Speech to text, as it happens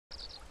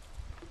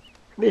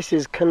This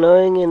is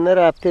canoeing in the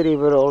Rapti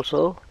river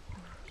also.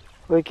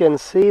 We can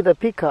see the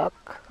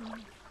peacock,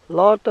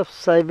 lot of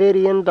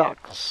Siberian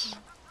ducks.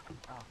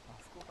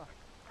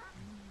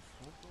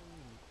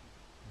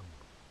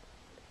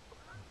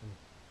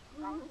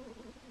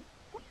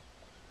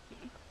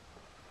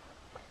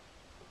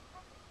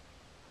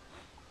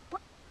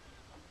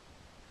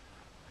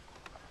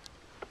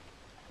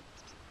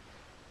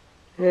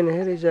 And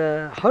here is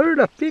a herd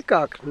of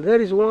peacocks.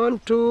 There is 1,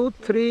 2,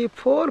 3,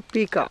 4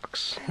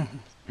 peacocks.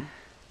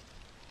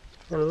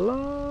 And a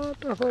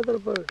lot of other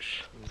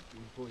birds.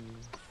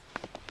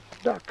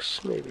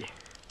 Ducks maybe.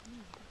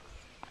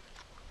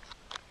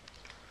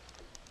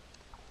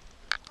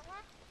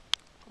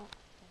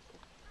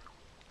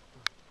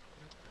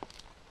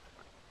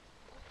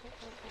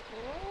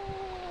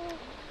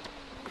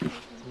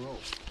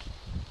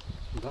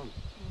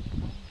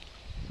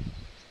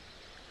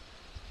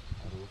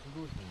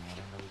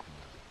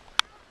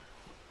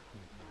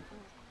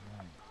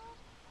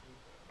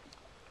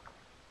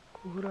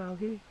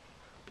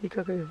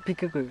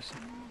 Peacocks.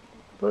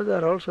 Those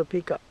are also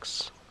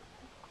peacocks.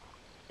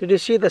 Did you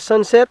see the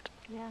sunset?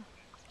 Yeah.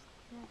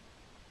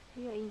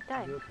 We are in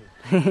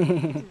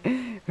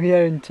time. We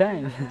are in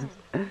time.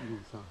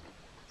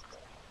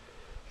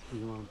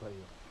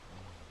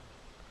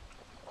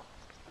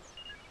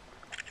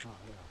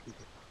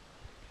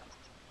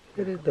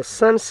 It is the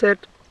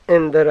sunset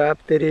in the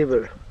Rapti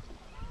river.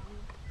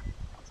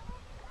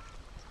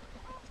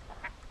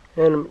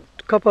 And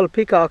couple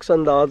peacocks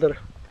on the other.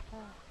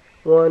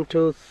 1,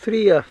 2,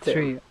 3 of them.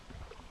 3.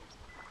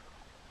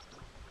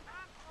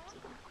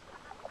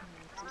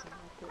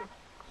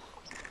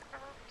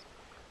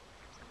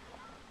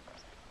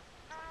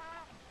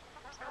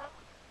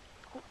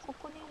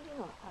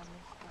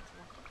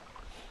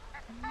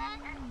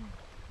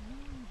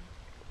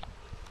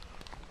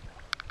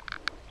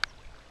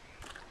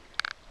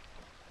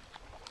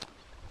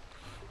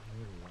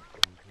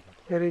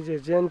 Here is a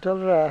gentle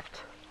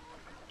raft.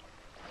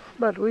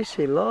 But we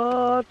see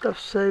lot of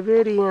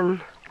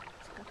Siberian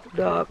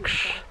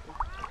ducks.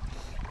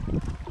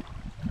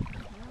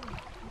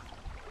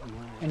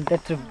 And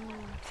that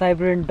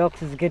Siberian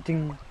ducks is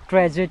getting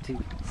tragedy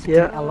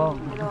Yeah. along.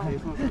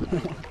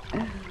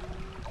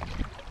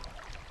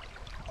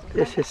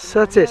 This is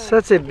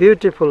such a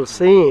beautiful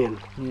scene.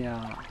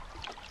 Yeah.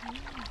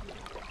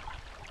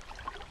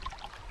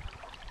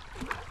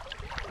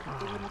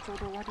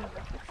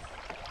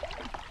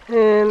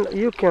 And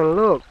you can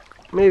look,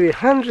 maybe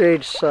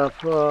hundreds of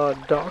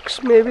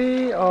ducks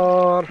maybe,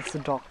 or It's the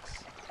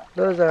ducks.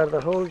 those are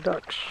the whole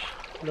ducks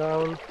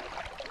down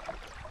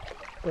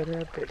the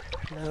rapid,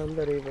 down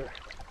the river.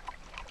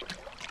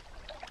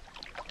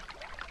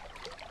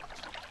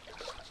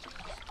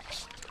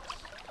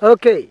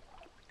 Okay.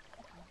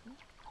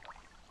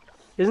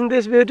 Isn't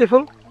this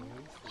beautiful?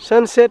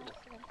 Sunset.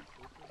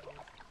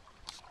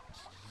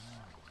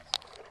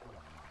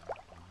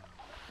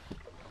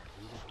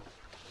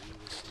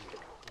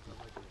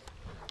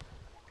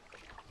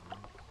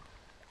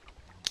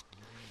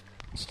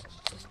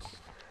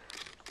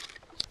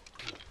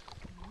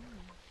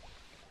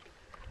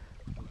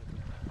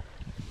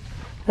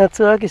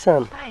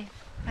 Natsuaki-san, Hi.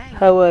 Hi.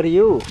 how are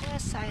you?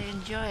 Yes, I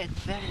enjoy it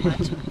very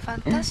much.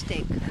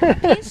 Fantastic.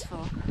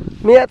 Peaceful.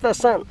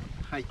 Miyata-san.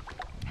 Hi.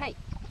 Hi.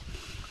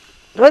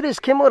 What is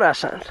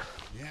Kimura-san?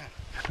 Yeah.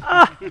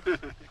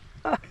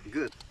 Ah,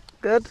 Good.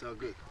 good. So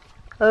good.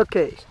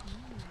 Okay.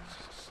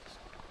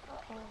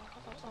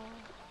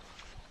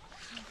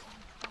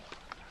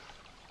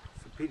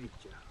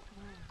 Spiritual.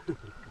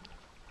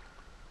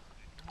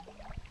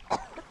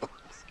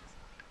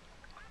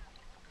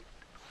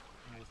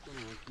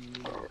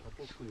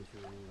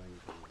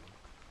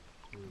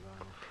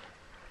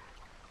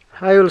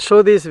 I will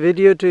show this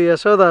video to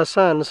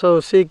Yasoda-san so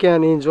she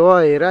can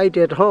enjoy right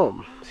at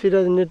home. She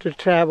doesn't need to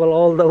travel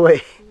all the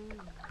way.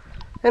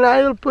 And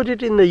I will put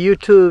it in the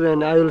YouTube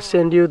and I will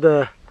send you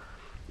the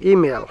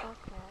email.